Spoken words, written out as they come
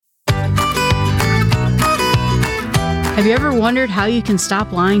Have you ever wondered how you can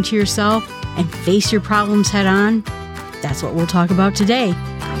stop lying to yourself and face your problems head on? That's what we'll talk about today.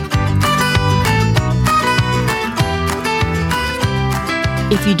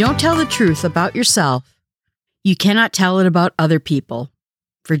 If you don't tell the truth about yourself, you cannot tell it about other people.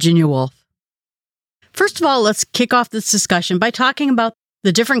 Virginia Woolf. First of all, let's kick off this discussion by talking about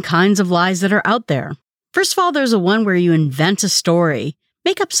the different kinds of lies that are out there. First of all, there's a one where you invent a story,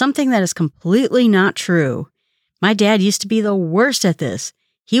 make up something that is completely not true. My dad used to be the worst at this.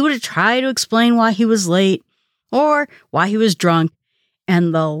 He would try to explain why he was late or why he was drunk,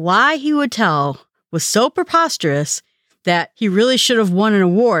 and the lie he would tell was so preposterous that he really should have won an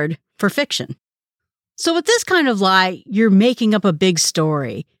award for fiction. So with this kind of lie, you're making up a big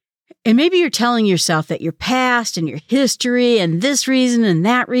story. And maybe you're telling yourself that your past and your history and this reason and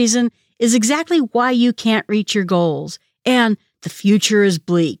that reason is exactly why you can't reach your goals. And the future is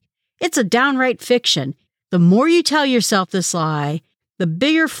bleak. It's a downright fiction. The more you tell yourself this lie, the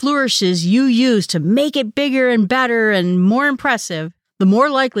bigger flourishes you use to make it bigger and better and more impressive, the more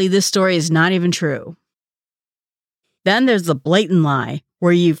likely this story is not even true. Then there's the blatant lie,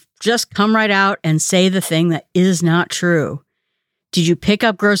 where you've just come right out and say the thing that is not true. Did you pick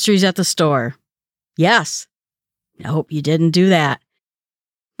up groceries at the store? Yes. Nope, you didn't do that.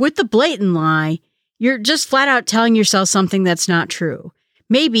 With the blatant lie, you're just flat out telling yourself something that's not true.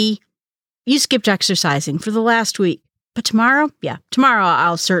 Maybe you skipped exercising for the last week, but tomorrow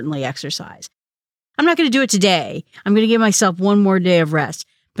I'll certainly exercise. I'm not going to do it today. I'm going to give myself one more day of rest,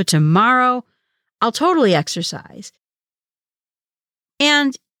 but tomorrow I'll totally exercise.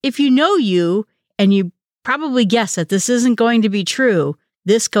 And if you know you, and you probably guess that this isn't going to be true,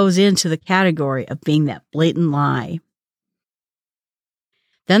 this goes into the category of being that blatant lie.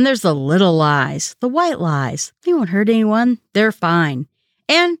 Then there's the little lies, the white lies. They won't hurt anyone. They're fine.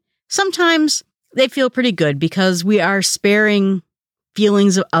 And sometimes they feel pretty good because we are sparing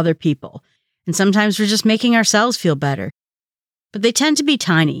feelings of other people. And sometimes we're just making ourselves feel better. But they tend to be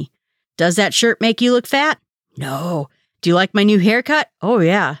tiny. Does that shirt make you look fat? No. Do you like my new haircut? Oh,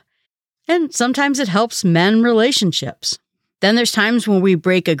 yeah. And sometimes it helps mend relationships. Then there's times when we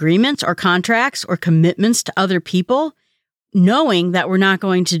break agreements or contracts or commitments to other people, knowing that we're not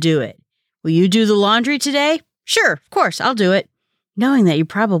going to do it. Will you do the laundry today? Sure, of course, I'll do it. Knowing that you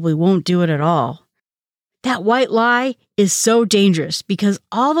probably won't do it at all. That white lie is so dangerous because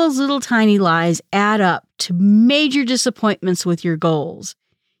all those little tiny lies add up to major disappointments with your goals.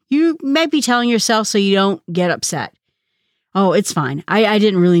 You might be telling yourself so you don't get upset. Oh, it's fine. I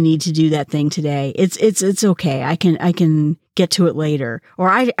didn't really need to do that thing today. It's okay. I can get to it later. Or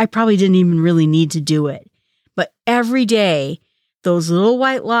I probably didn't even really need to do it. But every day, those little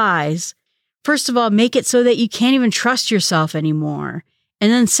white lies, first of all, make it so that you can't even trust yourself anymore. And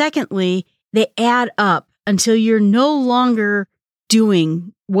then secondly, they add up until you're no longer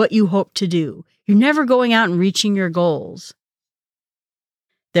doing what you hope to do. You're never going out and reaching your goals.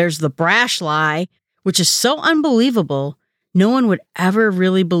 There's the brash lie, which is so unbelievable, no one would ever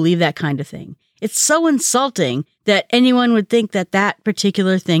really believe that kind of thing. It's so insulting that anyone would think that that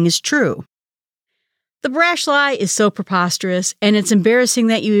particular thing is true. The brash lie is so preposterous, and it's embarrassing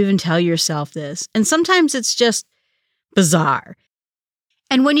that you even tell yourself this. And sometimes it's just bizarre.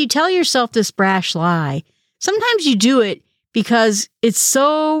 And when you tell yourself this brash lie, sometimes you do it because it's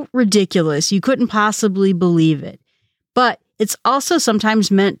so ridiculous you couldn't possibly believe it. But it's also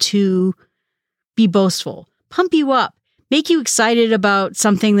sometimes meant to be boastful, pump you up, make you excited about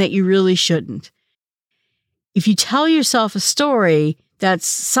something that you really shouldn't. If you tell yourself a story that's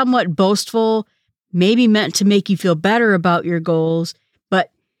somewhat boastful, maybe meant to make you feel better about your goals,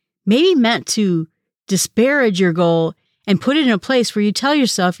 but maybe meant to disparage your goal and put it in a place where you tell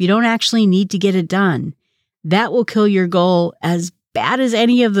yourself you don't actually need to get it done, that will kill your goal as bad as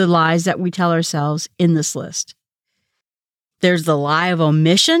any of the lies that we tell ourselves in this list. There's the lie of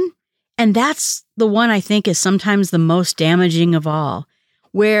omission, and that's the one I think is sometimes the most damaging of all,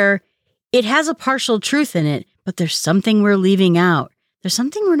 where it has a partial truth in it, but there's something we're leaving out. There's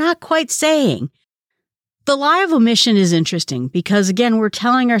something we're not quite saying. The lie of omission is interesting because, again, we're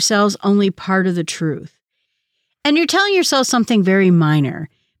telling ourselves only part of the truth. And you're telling yourself something very minor,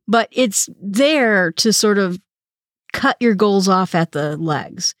 but it's there to sort of cut your goals off at the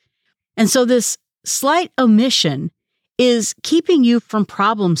legs. And so this slight omission is keeping you from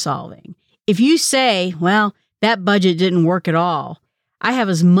problem solving. If you say, well, that budget didn't work at all, I have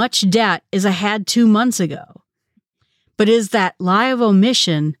as much debt as I had 2 months ago. But is that lie of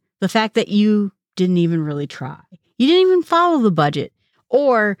omission the fact that you didn't even really try? You didn't even follow the budget,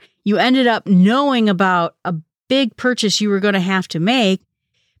 or you ended up knowing about a big purchase you were going to have to make,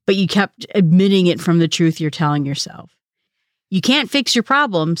 but you kept admitting it from the truth you're telling yourself. You can't fix your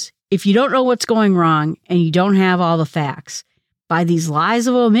problems if you don't know what's going wrong and you don't have all the facts. By these lies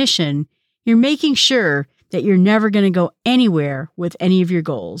of omission, you're making sure that you're never going to go anywhere with any of your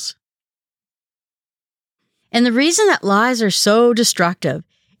goals. And the reason that lies are so destructive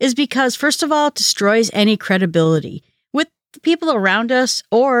is because, first of all, it destroys any credibility with the people around us,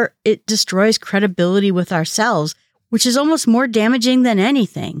 or it destroys credibility with ourselves, which is almost more damaging than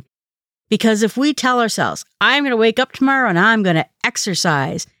anything. Because if we tell ourselves, I'm going to wake up tomorrow and I'm going to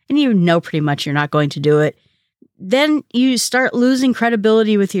exercise, and you know pretty much you're not going to do it, then you start losing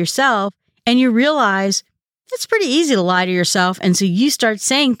credibility with yourself and you realize it's pretty easy to lie to yourself. And so you start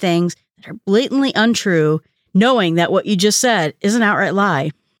saying things that are blatantly untrue, knowing that what you just said is an outright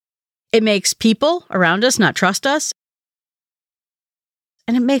lie. It makes people around us not trust us,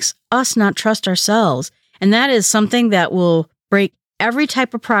 and it makes us not trust ourselves. And that is something that will break every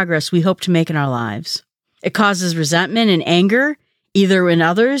type of progress we hope to make in our lives. It causes resentment and anger, either in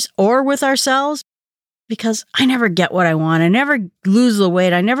others or with ourselves, because I never get what I want. I never lose the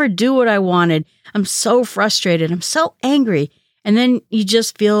weight. I never do what I wanted. I'm so frustrated. I'm so angry. And then you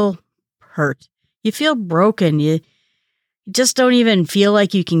just feel hurt. You feel broken. You just don't even feel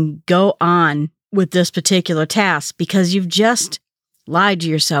like you can go on with this particular task because you've just lied to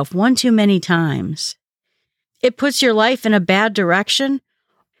yourself one too many times. It puts your life in a bad direction,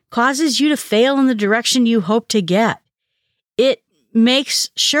 causes you to fail in the direction you hope to get. It makes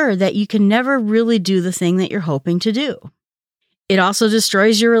sure that you can never really do the thing that you're hoping to do. It also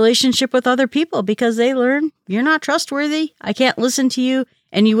destroys your relationship with other people because they learn you're not trustworthy. I can't listen to you,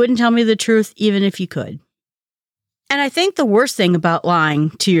 and you wouldn't tell me the truth even if you could. And I think the worst thing about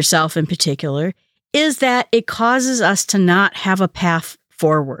lying to yourself in particular is that it causes us to not have a path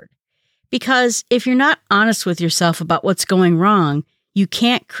forward. Because if you're not honest with yourself about what's going wrong, you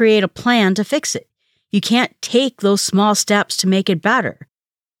can't create a plan to fix it. You can't take those small steps to make it better.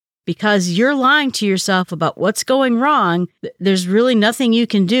 Because you're lying to yourself about what's going wrong, there's really nothing you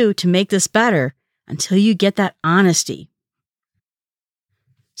can do to make this better until you get that honesty.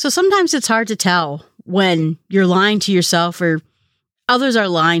 So sometimes it's hard to tell when you're lying to yourself or others are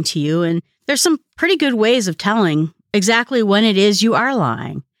lying to you, and there's some pretty good ways of telling exactly when it is you are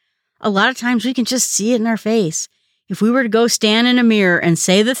lying. A lot of times we can just see it in our face. If we were to go stand in a mirror and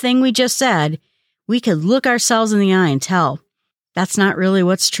say the thing we just said, we could look ourselves in the eye and tell, that's not really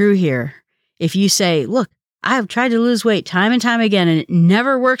what's true here. If you say, look, I have tried to lose weight time and time again and it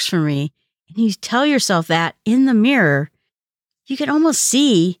never works for me, and you tell yourself that in the mirror, you can almost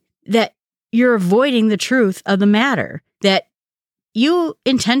see that you're avoiding the truth of the matter, that you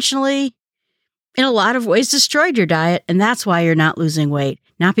intentionally, in a lot of ways, destroyed your diet, and that's why you're not losing weight,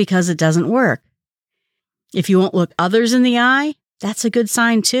 not because it doesn't work. If you won't look others in the eye, that's a good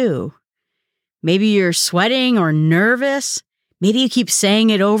sign too. Maybe you're sweating or nervous. Maybe you keep saying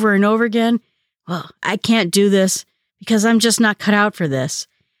it over and over again. Well, I can't do this because I'm just not cut out for this.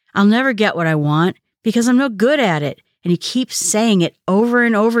 I'll never get what I want because I'm no good at it. And you keep saying it over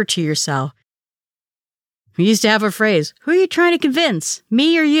and over to yourself. We used to have a phrase, who are you trying to convince,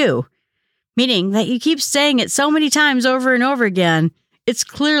 me or you? Meaning that you keep saying it so many times over and over again, it's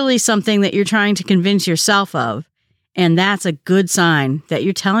clearly something that you're trying to convince yourself of. And that's a good sign that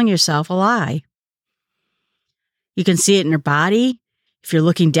you're telling yourself a lie. You can see it in your body. If you're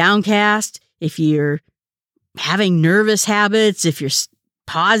looking downcast, if you're having nervous habits, if you're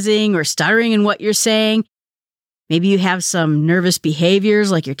pausing or stuttering in what you're saying, maybe you have some nervous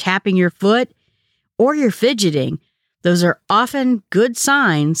behaviors like you're tapping your foot or you're fidgeting. Those are often good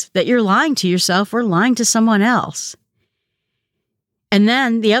signs that you're lying to yourself or lying to someone else. And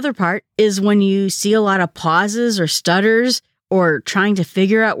then the other part is when you see a lot of pauses or stutters or trying to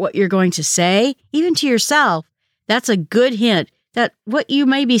figure out what you're going to say, even to yourself, that's a good hint that what you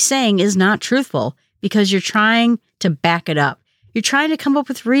may be saying is not truthful because you're trying to back it up. You're trying to come up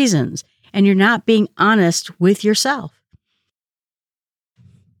with reasons and you're not being honest with yourself.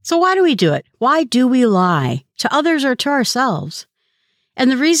 So why do we do it? Why do we lie to others or to ourselves? And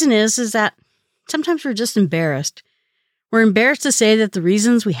the reason is that sometimes we're just embarrassed. We're embarrassed to say that the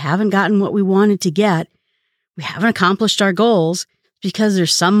reasons we haven't gotten what we wanted to get, we haven't accomplished our goals because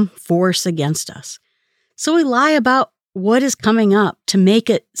there's some force against us. So we lie about what is coming up to make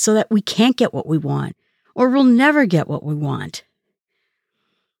it so that we can't get what we want or we'll never get what we want.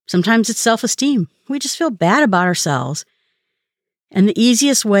 Sometimes it's self-esteem. We just feel bad about ourselves. And the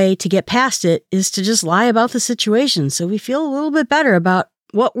easiest way to get past it is to just lie about the situation so we feel a little bit better about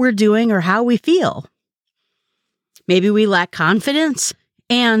what we're doing or how we feel. Maybe we lack confidence,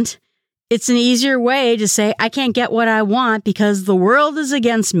 and it's an easier way to say, I can't get what I want because the world is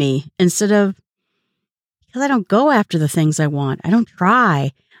against me, instead of, Because I don't go after the things I want. I don't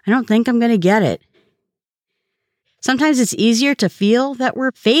try. I don't think I'm going to get it. Sometimes it's easier to feel that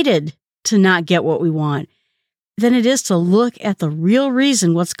we're fated to not get what we want than it is to look at the real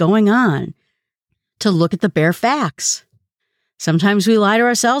reason what's going on, to look at the bare facts. Sometimes we lie to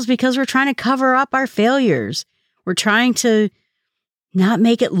ourselves because we're trying to cover up our failures. We're trying to not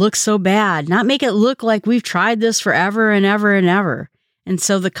make it look so bad, not make it look like we've tried this forever and ever and ever. And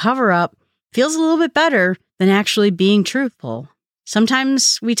so the cover up feels a little bit better than actually being truthful.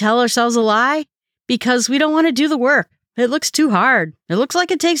 Sometimes we tell ourselves a lie because we don't want to do the work. It looks too hard. It looks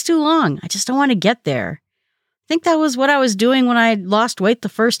like it takes too long. I just don't want to get there. I think that was what I was doing when I lost weight the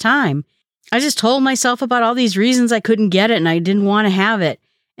first time. I just told myself about all these reasons I couldn't get it and I didn't want to have it.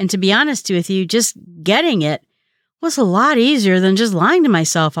 And to be honest with you, just getting it was a lot easier than just lying to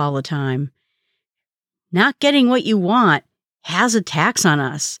myself all the time. Not getting what you want has a tax on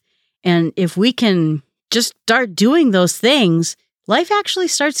us. And if we can just start doing those things, life actually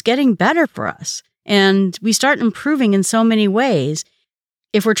starts getting better for us. And we start improving in so many ways.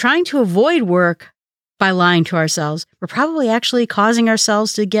 If we're trying to avoid work by lying to ourselves, we're probably actually causing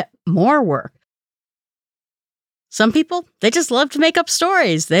ourselves to get more work. Some people, they just love to make up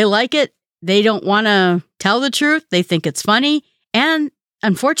stories. They like it. They don't want to tell the truth. They think it's funny. And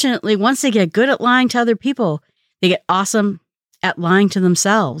unfortunately, once they get good at lying to other people, they get awesome at lying to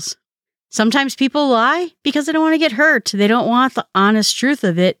themselves. Sometimes people lie because they don't want to get hurt. They don't want the honest truth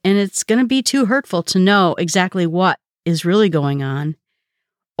of it, and it's going to be too hurtful to know exactly what is really going on.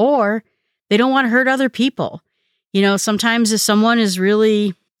 Or they don't want to hurt other people. Sometimes if someone is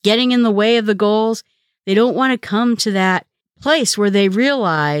really getting in the way of the goals, they don't want to come to that place where they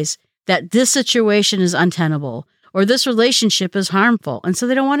realize that this situation is untenable or this relationship is harmful, and so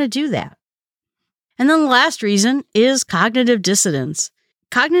they don't want to do that. And then the last reason is cognitive dissonance.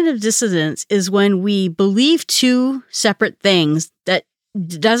 Cognitive dissonance is when we believe two separate things that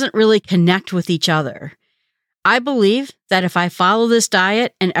doesn't really connect with each other. I believe that if I follow this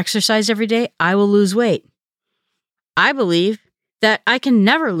diet and exercise every day, I will lose weight. I believe that I can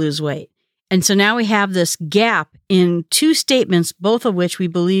never lose weight. And so now we have this gap in two statements, both of which we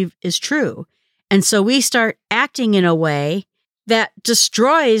believe is true. And so we start acting in a way that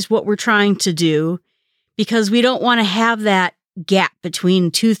destroys what we're trying to do because we don't want to have that gap between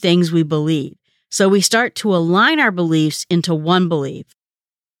two things we believe. So we start to align our beliefs into one belief.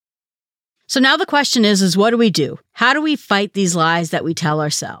 So now the question is what do we do? How do we fight these lies that we tell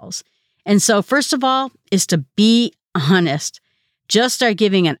ourselves? And so first of all is to be honest. Just start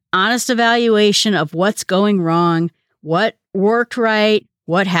giving an honest evaluation of what's going wrong, what worked right,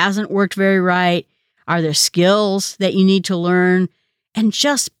 what hasn't worked very right. Are there skills that you need to learn? And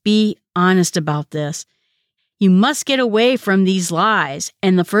just be honest about this. You must get away from these lies.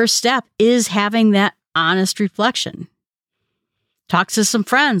 And the first step is having that honest reflection. Talk to some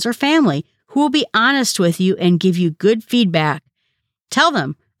friends or family who will be honest with you and give you good feedback. Tell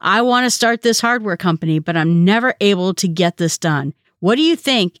them, I want to start this hardware company, but I'm never able to get this done. What do you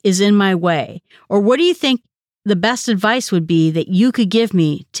think is in my way? Or what do you think the best advice would be that you could give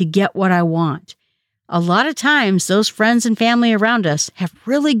me to get what I want? A lot of times, those friends and family around us have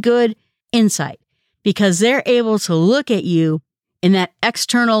really good insight because they're able to look at you in that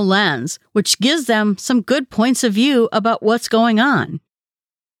external lens, which gives them some good points of view about what's going on.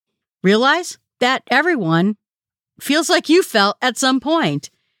 Realize that everyone feels like you felt at some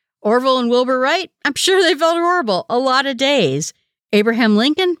point. Orville and Wilbur Wright, I'm sure they felt horrible a lot of days. Abraham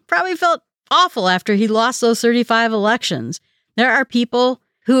Lincoln probably felt awful after he lost those 35 elections. There are people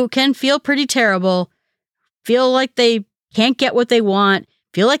who can feel pretty terrible, feel like they can't get what they want,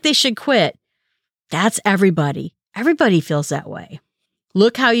 feel like they should quit. That's everybody. Everybody feels that way.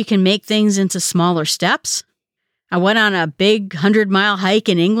 Look how you can make things into smaller steps. I went on a big 100-mile hike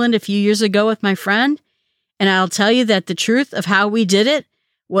in England a few years ago with my friend, and I'll tell you that the truth of how we did it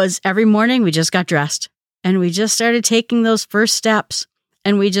was every morning we just got dressed, and we just started taking those first steps,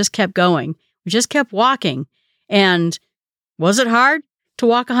 and we just kept going. We just kept walking. And was it hard to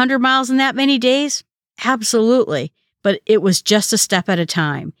walk 100 miles in that many days? Absolutely. But it was just a step at a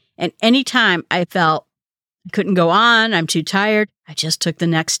time. And anytime I felt I couldn't go on, I'm too tired, I just took the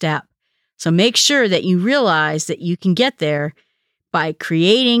next step. So make sure that you realize that you can get there by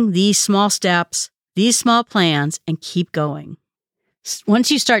creating these small steps, these small plans, and keep going. Once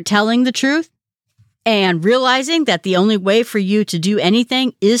you start telling the truth and realizing that the only way for you to do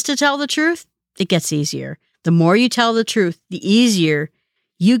anything is to tell the truth, it gets easier. The more you tell the truth, the easier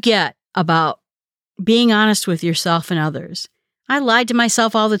you get about being honest with yourself and others. I lied to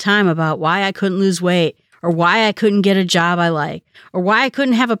myself all the time about why I couldn't lose weight or why I couldn't get a job I like, or why I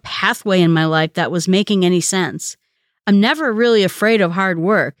couldn't have a pathway in my life that was making any sense. I'm never really afraid of hard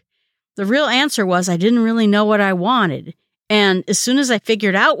work. The real answer was I didn't really know what I wanted. And as soon as I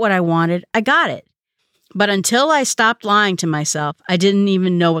figured out what I wanted, I got it. But until I stopped lying to myself, I didn't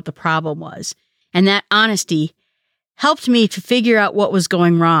even know what the problem was. And that honesty helped me to figure out what was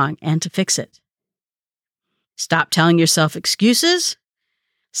going wrong and to fix it. Stop telling yourself excuses.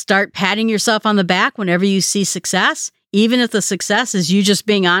 Start patting yourself on the back whenever you see success, even if the success is you just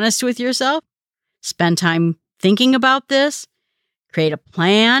being honest with yourself. Spend time thinking about this. Create a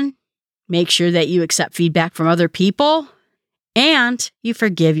plan. Make sure that you accept feedback from other people. And you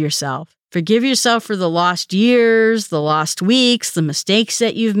forgive yourself. Forgive yourself for the lost years, the lost weeks, the mistakes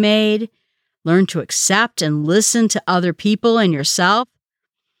that you've made. Learn to accept and listen to other people and yourself.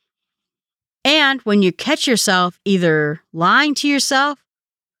 And when you catch yourself either lying to yourself,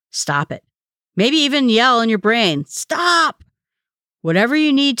 stop it. Maybe even yell in your brain, stop! Whatever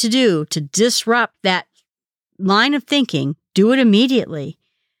you need to do to disrupt that line of thinking, do it immediately.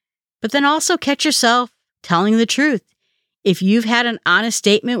 But then also catch yourself telling the truth. If you've had an honest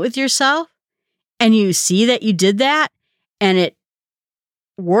statement with yourself and you see that you did that and it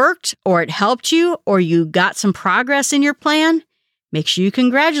worked or it helped you or you got some progress in your plan, make sure you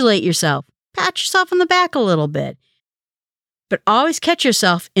congratulate yourself. Pat yourself on the back a little bit. But always catch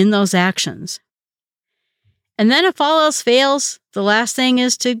yourself in those actions. And then if all else fails, the last thing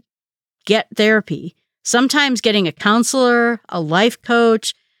is to get therapy. Sometimes getting a counselor, a life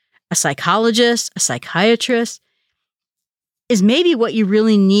coach, a psychologist, a psychiatrist is maybe what you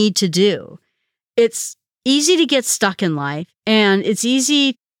really need to do. It's easy to get stuck in life, and it's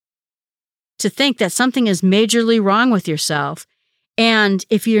easy to think that something is majorly wrong with yourself. And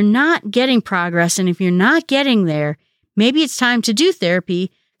if you're not getting progress and if you're not getting there, maybe it's time to do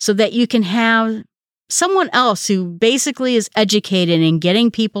therapy so that you can have someone else who basically is educated in getting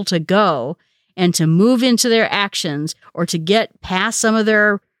people to go and to move into their actions or to get past some of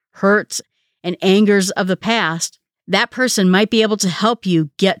their hurts and angers of the past. That person might be able to help you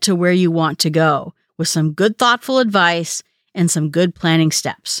get to where you want to go with some good, thoughtful advice and some good planning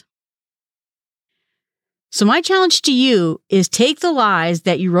steps. So my challenge to you is take the lies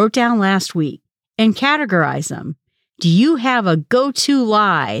that you wrote down last week and categorize them. Do you have a go-to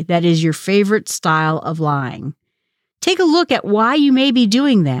lie that is your favorite style of lying? Take a look at why you may be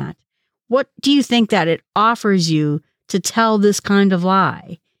doing that. What do you think that it offers you to tell this kind of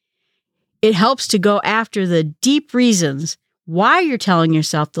lie? It helps to go after the deep reasons why you're telling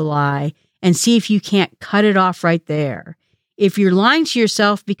yourself the lie and see if you can't cut it off right there. If you're lying to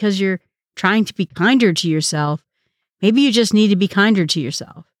yourself because you're trying to be kinder to yourself, maybe you just need to be kinder to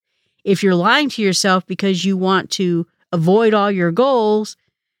yourself. If you're lying to yourself because you want to avoid all your goals,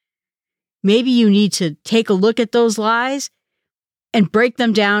 maybe you need to take a look at those lies and break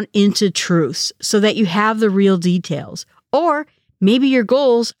them down into truths so that you have the real details. Or maybe your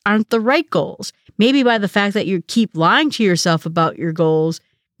goals aren't the right goals. Maybe by the fact that you keep lying to yourself about your goals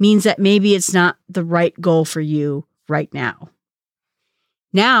means that maybe it's not the right goal for you right now.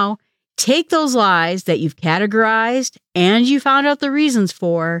 Now, take those lies that you've categorized and you found out the reasons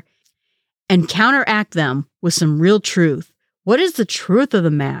for and counteract them with some real truth. What is the truth of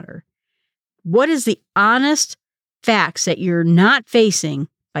the matter? What is the honest facts that you're not facing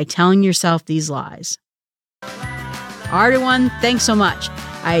by telling yourself these lies? All right, everyone, thanks so much.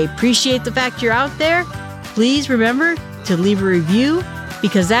 I appreciate the fact you're out there. Please remember to leave a review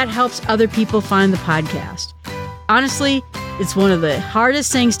because that helps other people find the podcast. Honestly, it's one of the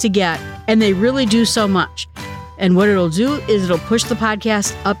hardest things to get, and they really do so much. And what it'll do is it'll push the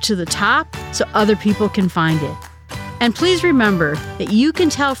podcast up to the top so other people can find it. And please remember that you can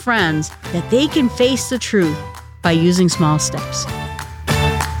tell friends that they can face the truth by using small steps.